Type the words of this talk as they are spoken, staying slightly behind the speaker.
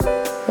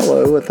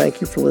Hello, and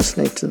thank you for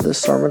listening to this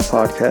sermon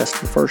podcast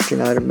from First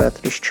United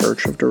Methodist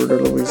Church of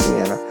DeRidder,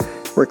 Louisiana,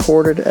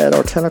 recorded at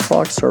our 10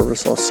 o'clock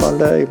service on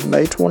Sunday,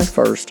 May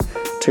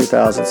 21st,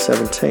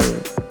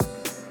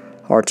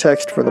 2017. Our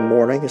text for the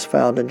morning is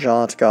found in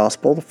John's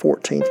Gospel, the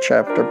 14th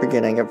chapter,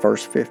 beginning at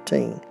verse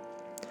 15.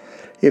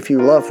 If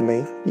you love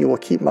me, you will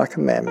keep my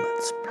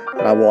commandments,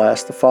 and I will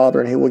ask the Father,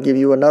 and he will give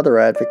you another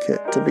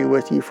advocate to be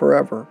with you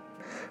forever.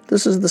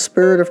 This is the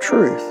Spirit of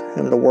truth,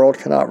 whom the world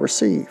cannot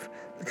receive,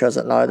 because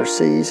it neither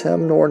sees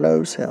him nor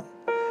knows him.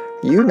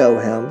 You know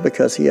him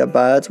because he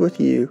abides with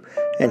you,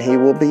 and he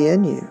will be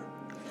in you.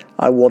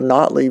 I will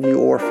not leave you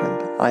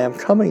orphaned. I am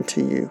coming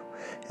to you.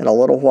 In a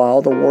little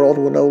while the world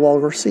will no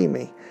longer see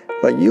me,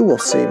 but you will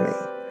see me.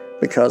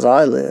 Because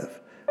I live,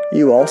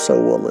 you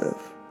also will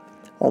live.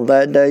 On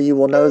that day you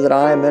will know that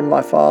I am in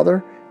my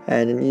Father,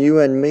 and you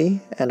in me,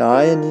 and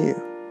I in you.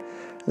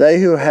 They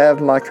who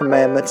have my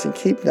commandments and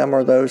keep them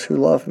are those who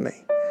love me,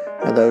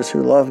 and those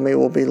who love me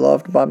will be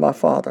loved by my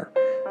Father,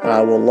 and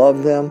I will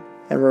love them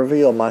and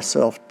reveal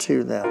myself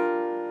to them.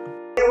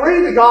 When you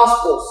read the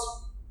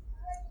Gospels,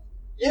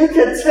 you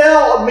can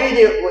tell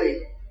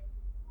immediately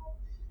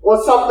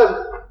when something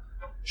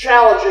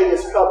challenging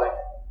is coming.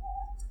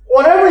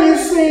 Whenever you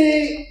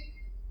see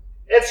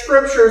in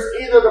Scriptures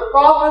either the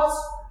prophets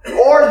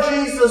or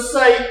Jesus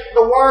say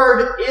the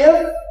word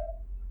if,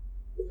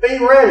 be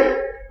ready,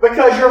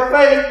 because your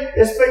faith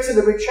is fixing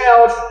to be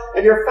challenged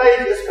and your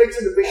faith is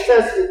fixing to be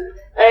tested,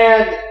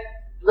 and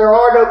there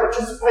are no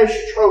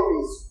participation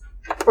trophies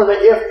for the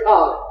if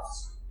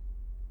comments.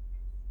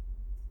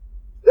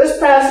 This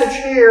passage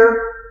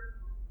here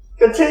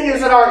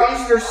continues in our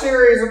Easter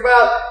series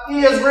about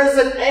He is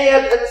risen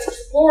and it's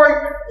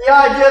exploring the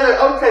idea that,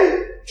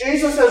 okay,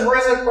 Jesus has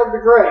risen from the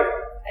grave.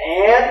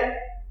 And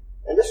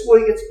this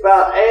week it's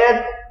about,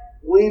 and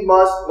we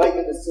must make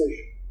a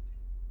decision.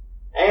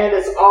 And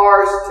it's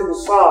ours to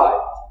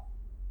decide.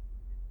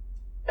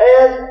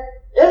 And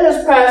in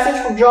this passage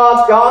from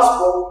John's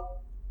Gospel,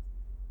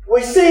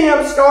 we see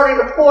him starting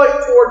to point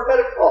toward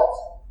Pentecost.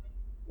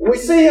 We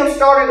see him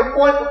starting to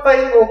point the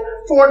faithful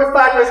toward the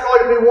fact there's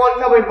going to be one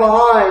coming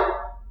behind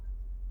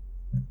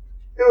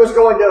who is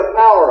going to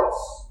empower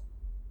us.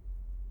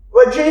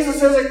 But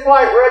Jesus isn't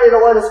quite ready to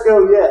let us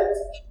go yet.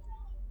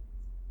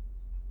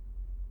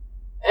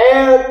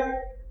 And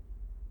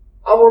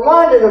I'm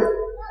reminded of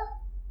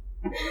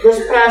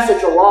this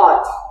passage a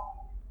lot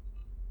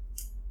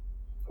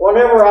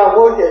whenever I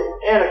look at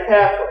Anna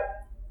Catherine.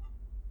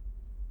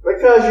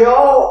 Because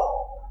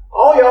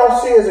all y'all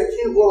see is a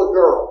cute little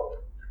girl.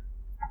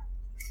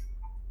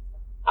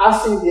 I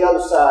see the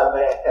other side of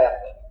Anna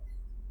Catherine.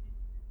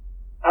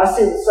 I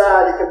see the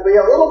side that can be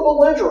a little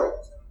belligerent.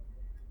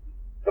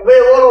 Can be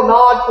a little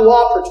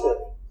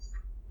non-cooperative.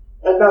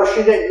 And no,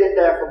 she didn't get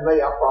that from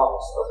me, I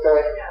promise,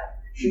 okay?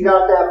 She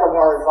got that from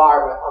her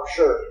environment, I'm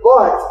sure.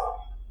 But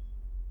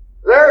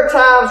there are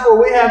times where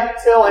we have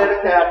to tell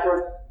Anna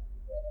Catherine,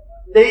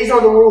 these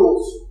are the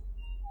rules.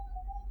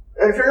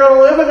 And if you're going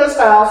to live in this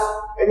house,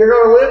 and you're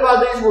going to live by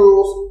these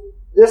rules,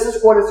 this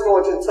is what it's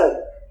going to take.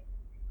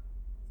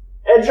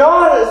 And in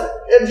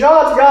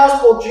John's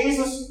Gospel,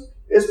 Jesus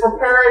is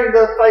preparing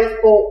the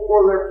faithful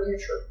for their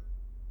future.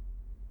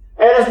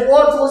 And as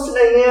ones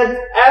listening in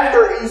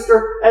after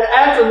Easter and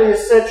after the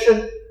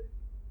Ascension,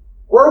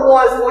 we're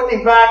ones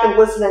looking back and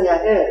listening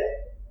ahead.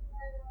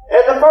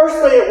 And the first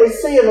thing that we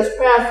see in this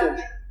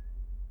passage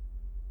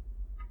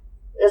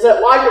is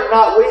that, like it or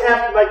not, we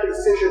have to make a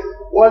decision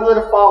whether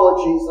to follow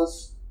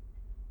Jesus.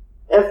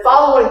 And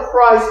following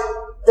Christ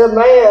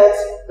demands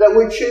that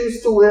we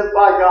choose to live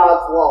by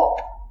God's law.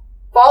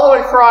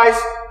 Following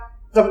Christ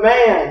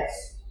demands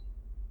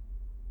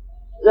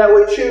that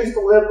we choose to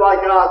live by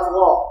God's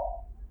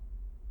law.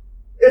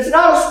 It's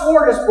not a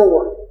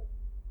smorgasbord.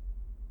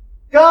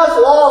 God's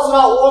law is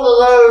not one of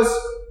those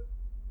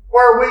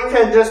where we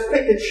can just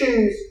pick and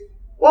choose.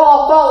 Well,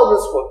 I'll follow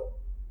this one,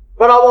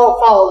 but I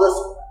won't follow this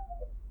one.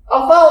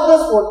 I'll follow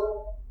this one,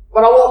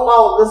 but I won't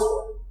follow this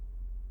one.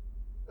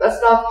 That's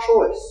not the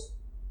choice.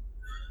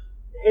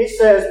 He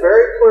says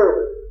very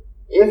clearly,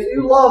 if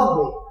you love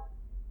me,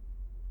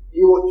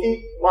 you will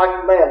keep my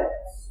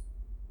commandments.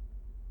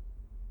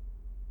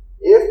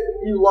 If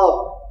you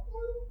love me,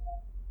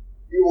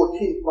 you will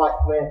keep my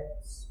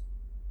commandments.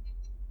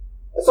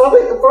 And so I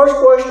think the first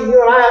question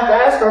you and I have to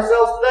ask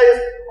ourselves today is,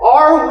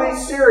 are we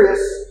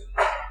serious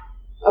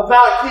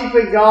about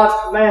keeping God's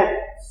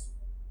commandments?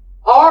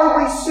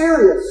 Are we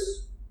serious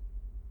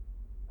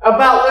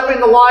about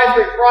living the life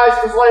that Christ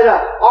has laid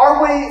out?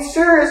 Are we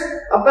serious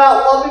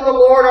about loving the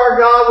Lord our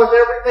God with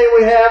everything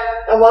we have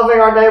and loving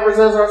our neighbors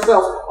as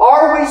ourselves?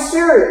 Are we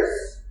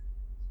serious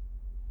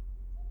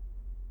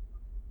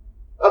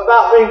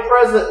about being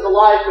present in the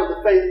life of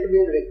the faith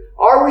community?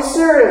 Are we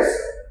serious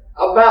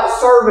about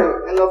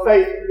serving in the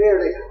faith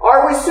community?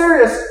 Are we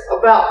serious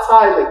about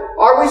tithing?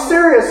 Are we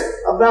serious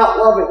about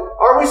loving?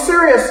 Are we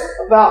serious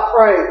about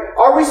praying?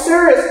 Are we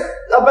serious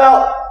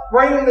about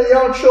bringing the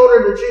young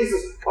children to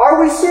Jesus? Are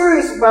we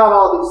serious about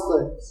all these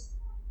things?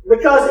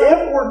 Because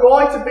if we're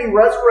going to be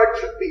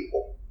resurrection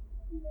people,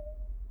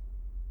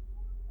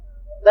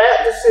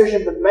 that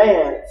decision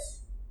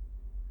demands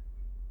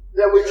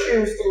that we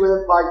choose to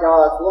live by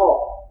God's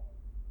law.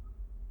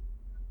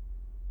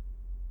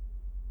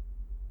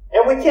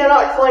 And we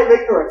cannot claim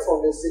ignorance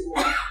on this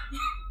evening.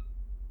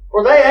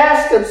 For they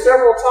asked him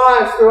several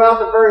times throughout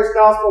the various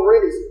gospel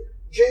readings,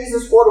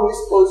 Jesus, what are we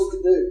supposed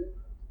to do?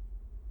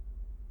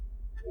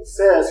 He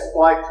says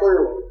quite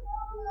clearly,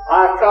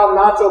 I have come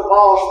not to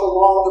abolish the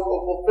law, but to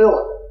fulfill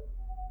it.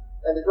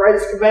 And the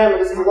greatest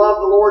commandment is to love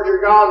the Lord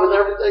your God with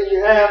everything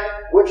you have,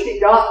 which he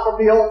got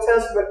from the Old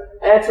Testament,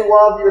 and to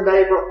love your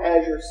neighbor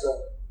as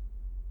yourself.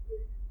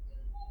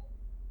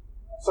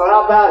 So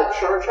how about it,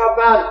 church? How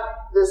about it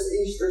this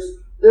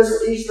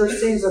Easter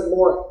season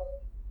morning?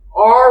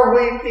 Are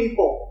we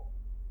people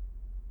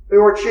who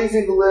are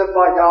choosing to live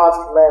by God's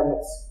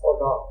commandments or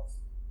not?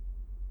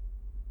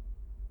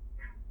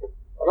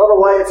 Another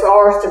way it's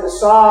ours to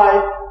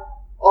decide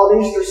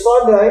on Easter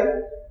Sunday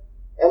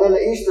and in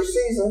the Easter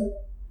season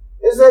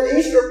is that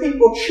Easter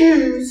people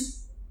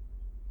choose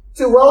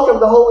to welcome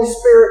the Holy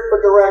Spirit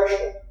for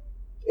direction.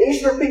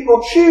 Easter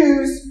people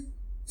choose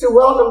to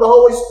welcome the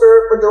Holy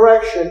Spirit for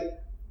direction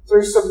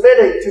through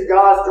submitting to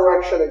God's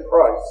direction in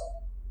Christ.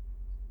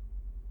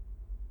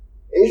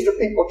 Easter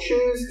people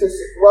choose to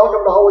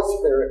welcome the Holy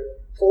Spirit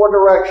for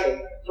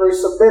direction through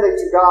submitting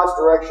to God's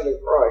direction in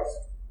Christ.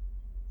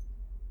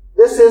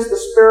 This is the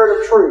Spirit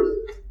of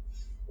truth,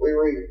 we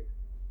read,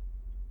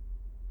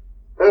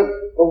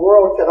 whom the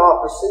world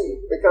cannot perceive,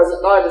 because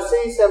it neither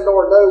sees him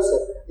nor knows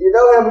him. You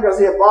know him because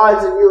he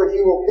abides in you and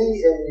he will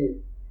be in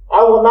you.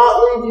 I will not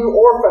leave you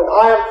orphaned.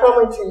 I am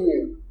coming to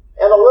you.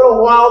 In a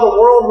little while the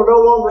world will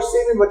no longer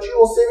see me, but you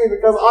will see me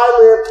because I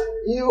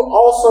live. You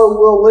also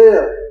will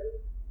live.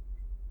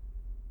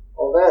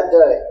 On that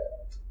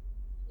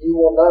day, you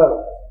will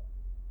know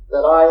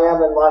that I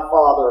am in my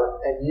Father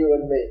and you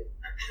in me,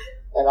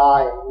 and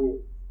I in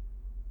you.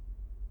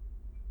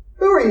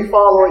 Who are you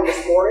following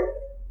this morning?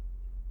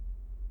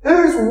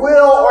 Whose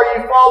will are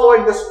you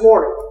following this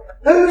morning?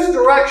 Whose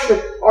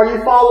direction are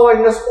you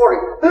following this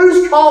morning?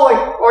 Whose calling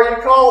are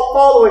you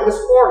following this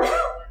morning?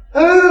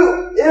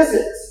 Who is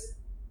it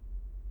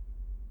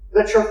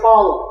that you're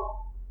following?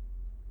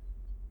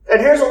 And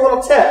here's a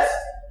little test.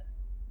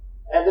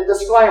 And the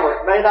disclaimer,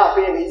 it may not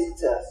be an easy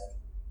test.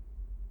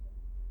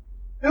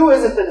 Who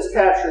is it that has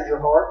captured your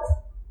heart?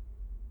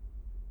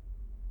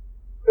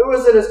 Who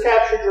is it that has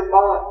captured your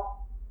mind?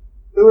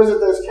 Who is it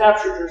that has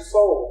captured your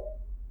soul?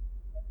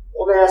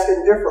 Let me ask it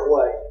a different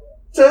way.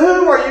 To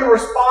whom are you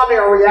responding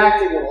or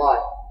reacting in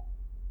life?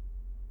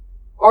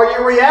 Are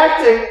you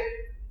reacting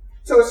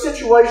to a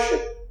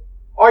situation?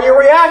 Are you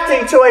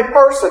reacting to a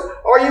person?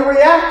 Are you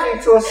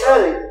reacting to a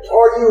setting?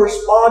 Or are you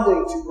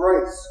responding to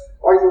grace?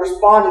 Are you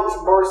responding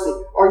to mercy?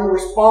 Are you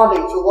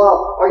responding to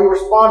love? Are you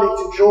responding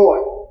to joy?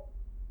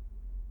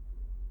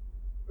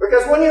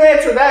 Because when you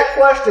answer that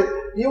question,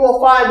 you will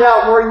find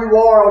out where you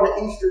are on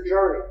the Easter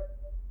journey.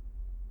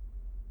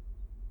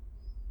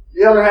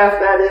 The other half of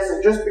that is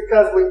that just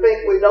because we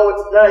think we know it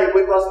today,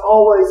 we must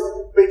always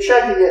be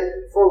checking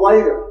it for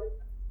later.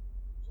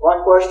 My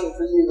question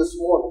for you this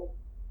morning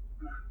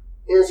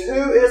is,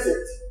 who is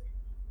it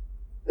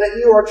that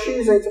you are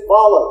choosing to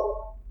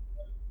follow?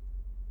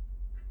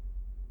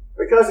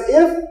 Because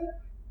if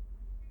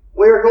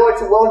we are going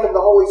to welcome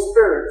the Holy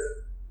Spirit,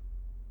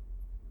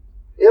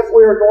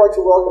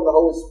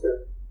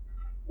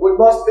 we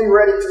must be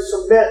ready to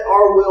submit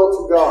our will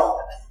to God.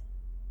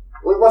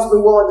 We must be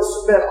willing to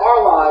submit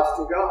our lives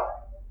to God.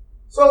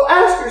 So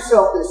ask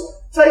yourself this.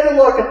 Take a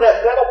look at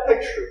that mental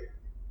picture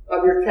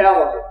of your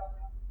calendar.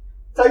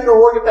 Take a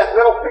look at that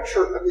mental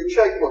picture of your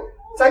checkbook.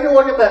 Take a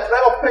look at that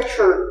mental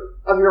picture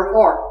of your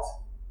heart.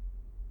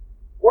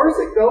 Where's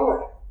it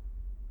going?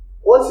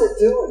 What's it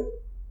doing?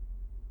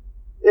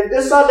 If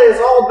this Sunday is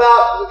all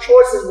about the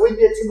choices we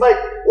get to make,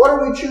 what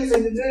are we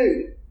choosing to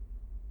do?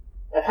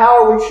 And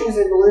how are we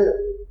choosing to live?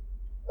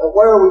 And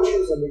where are we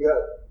choosing to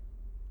go?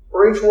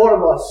 For each one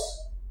of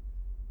us,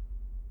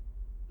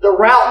 the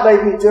route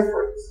may be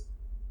different,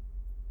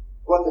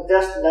 but the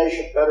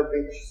destination better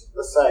be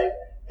the same.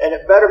 And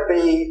it better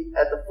be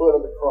at the foot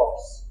of the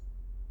cross.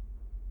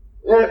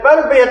 And it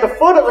better be at the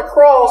foot of the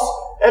cross,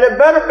 and it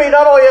better be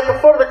not only at the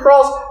foot of the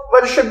cross,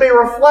 but it should be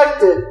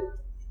reflected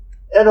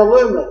and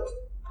illumined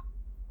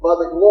by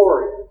the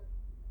glory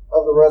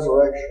of the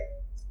resurrection.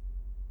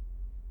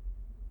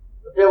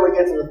 But then we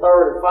get to the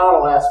third and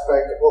final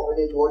aspect of what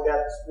we need to look at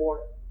this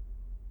morning.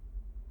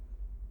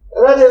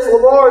 And that is,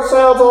 Lamar, it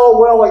sounds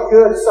all well and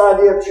good, this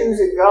idea of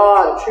choosing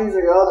God and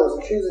choosing others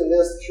and choosing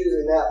this and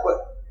choosing that.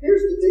 But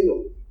here's the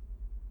deal.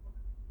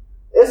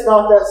 It's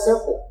not that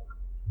simple.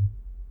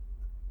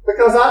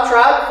 Because I've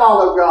tried to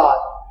follow God.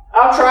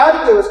 I've tried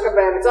to do His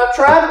commandments. I've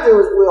tried to do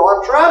His will.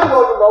 I've tried to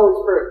welcome the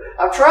Holy Spirit.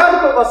 I've tried to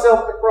put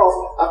myself at the cross.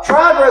 I've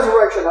tried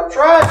resurrection. I've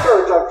tried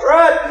church. I've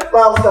tried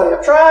Bible study.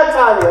 I've tried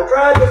tithing. I've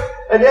tried this.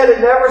 And yet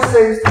it never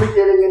seems to be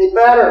getting any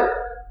better.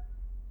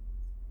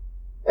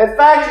 In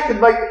fact, you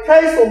could make the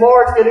case,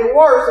 Lamar, it's getting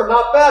worse and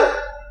not better.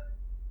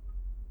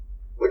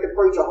 We could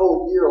preach a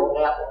whole year on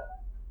that one.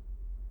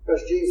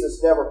 Because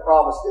Jesus never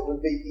promised it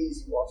would be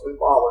easy once we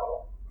followed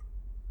Him.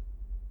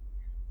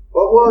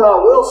 But what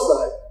I will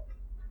say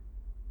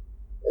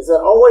is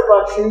that only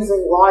by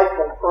choosing life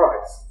in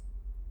Christ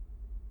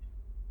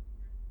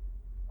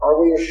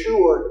are we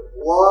assured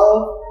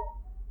love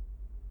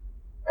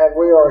and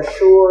we are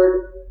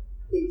assured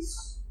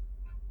peace.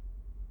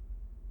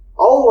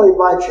 Only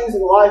by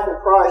choosing life in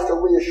Christ are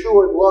we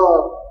assured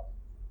love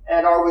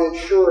and are we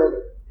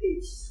assured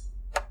peace.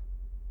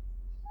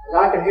 And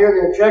I can hear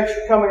the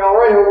objection coming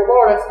already. Well,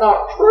 Lord, that's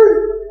not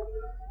true.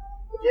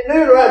 If you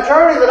knew that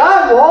journey that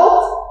I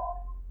walked,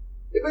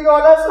 you'd be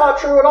going, that's not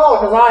true at all,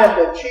 because I have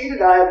been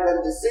cheated, I have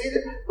been deceived.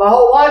 My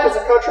whole life is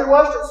a country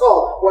western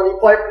song, whether you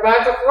play from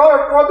back to front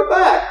or front to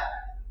back.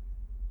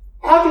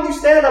 How can you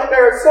stand up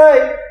there and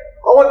say,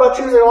 only by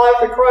choosing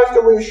life in Christ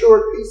are we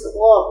assured peace and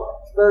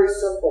love? It's very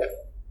simple.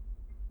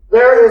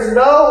 There is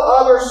no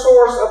other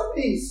source of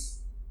peace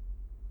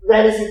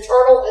that is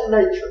eternal in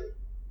nature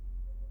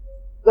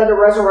than the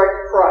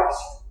resurrected Christ.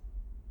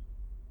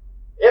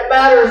 It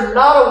matters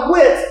not a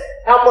whit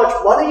how much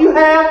money you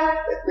have,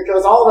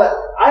 because all that,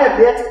 I have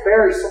yet to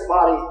bury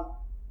somebody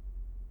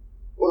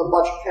with a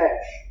bunch of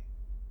cash.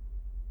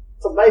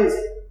 It's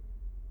amazing.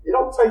 You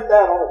don't take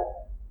that on.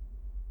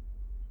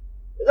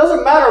 It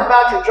doesn't matter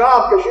about your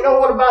job, because you know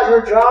what about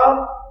your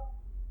job?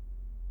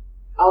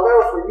 I'll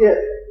never forget.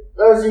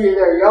 Those of you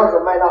that are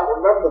younger may not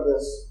remember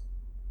this.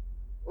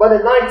 But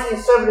in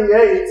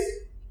 1978,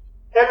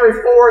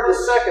 Henry Ford II,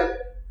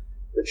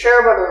 the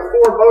chairman of the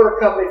Ford Motor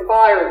Company,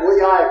 fired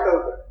Lee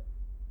Iacocca.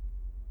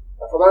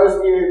 Now, for those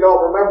of you who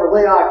don't remember,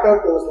 Lee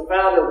Iacocca was the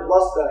founder of the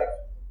Mustang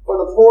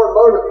for the Ford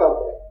Motor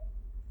Company.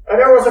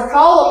 And there was a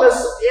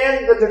columnist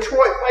in the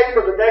Detroit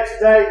paper the next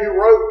day who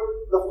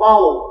wrote the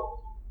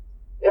following.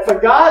 If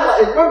a guy,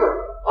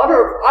 remember,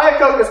 under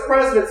Iacocca's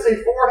presidency,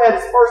 Ford had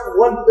his first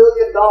 $1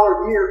 billion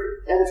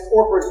year in its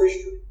corporate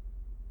history.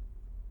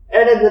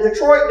 And in the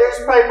Detroit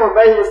newspaper,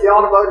 maybe it was the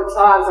Automotive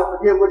Times, I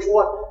forget which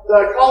one,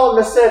 the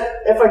columnist said,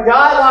 if a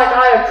guy like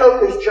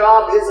Iacocca's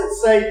job isn't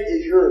safe,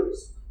 is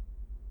yours.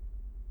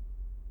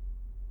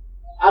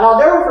 And I'll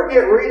never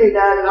forget reading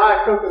that in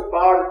Iacocca's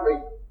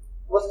biography.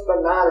 Must have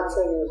been 9 or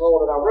 10 years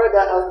old, and I read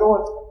that and I was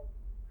going,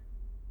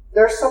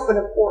 there's something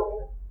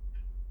important.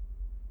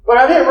 But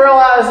I didn't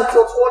realize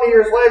until 20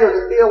 years later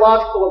the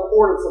theological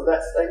importance of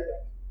that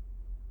statement.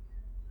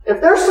 If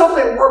there's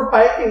something we're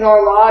banking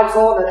our lives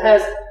on that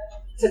has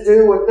to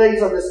do with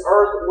things on this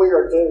earth, we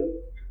are doomed.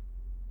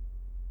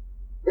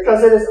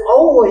 Because it is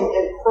only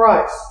in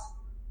Christ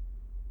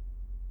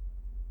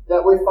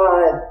that we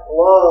find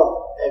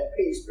love and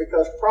peace,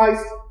 because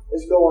Christ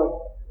is going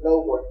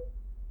nowhere.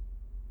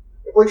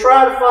 If we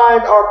try to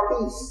find our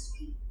peace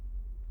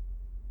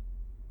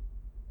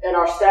in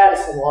our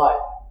status in life,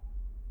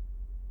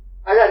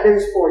 I got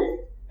news for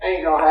you.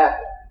 Ain't gonna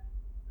happen.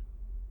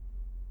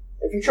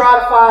 If you try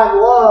to find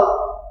love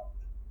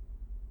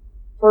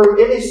through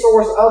any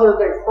source other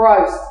than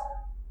Christ,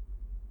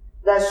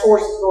 that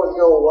source is going to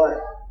go away.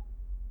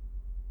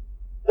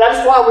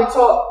 That's why we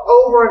talk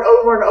over and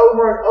over and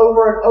over and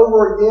over and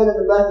over again in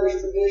the Methodist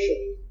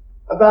tradition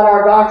about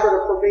our doctrine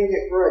of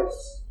prevenient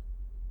grace.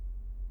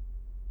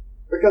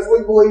 Because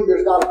we believe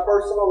there's not a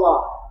person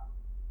alive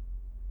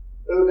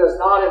who does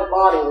not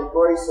embody the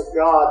grace of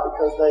God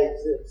because they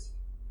exist.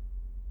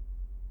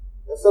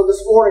 And so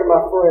this morning,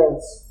 my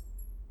friends,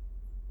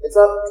 it's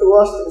up to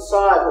us to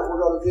decide what we're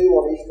going to do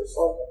on Easter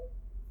Sunday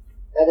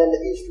and in the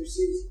Easter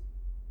season.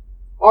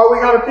 Are we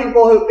going to be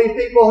people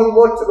who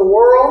look to the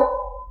world?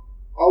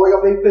 Or are we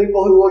going to be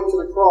people who look to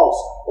the cross?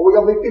 Are we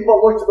going to be people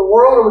who look to the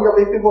world, or are we going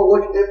to be people who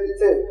look at the empty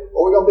tomb?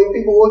 Are we going to be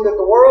people who look at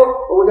the world,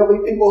 or are we going to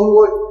be people who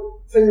look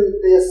to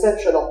the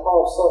ascension on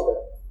Palm Sunday?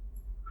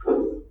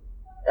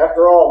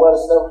 After all, let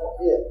us never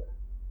forget,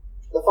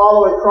 the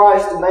following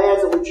Christ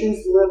demands that we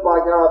choose to live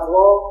by God's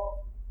law.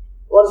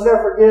 Let us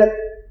never forget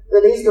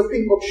that Easter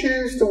people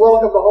choose to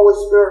welcome the Holy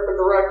Spirit for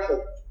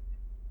direction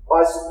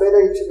by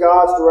submitting to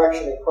God's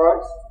direction in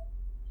Christ.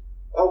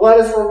 And let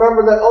us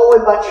remember that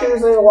only by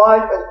choosing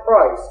life in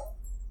Christ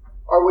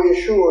are we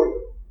assured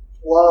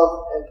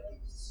love and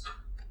peace.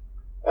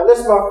 And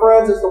this, my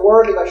friends, is the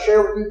word that I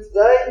share with you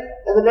today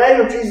in the name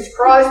of Jesus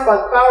Christ by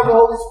the power of the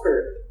Holy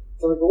Spirit,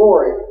 to the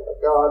glory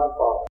of God the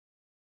Father.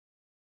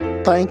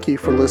 Thank you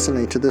for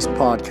listening to this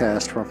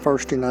podcast from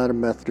First United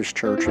Methodist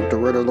Church of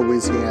DeRidder,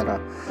 Louisiana.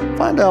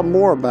 Find out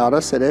more about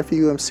us at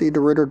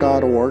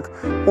fumcderidder.org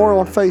or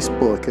on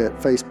Facebook at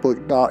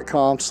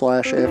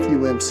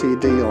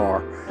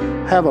facebook.com/FUMCDR.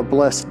 Have a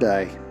blessed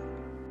day.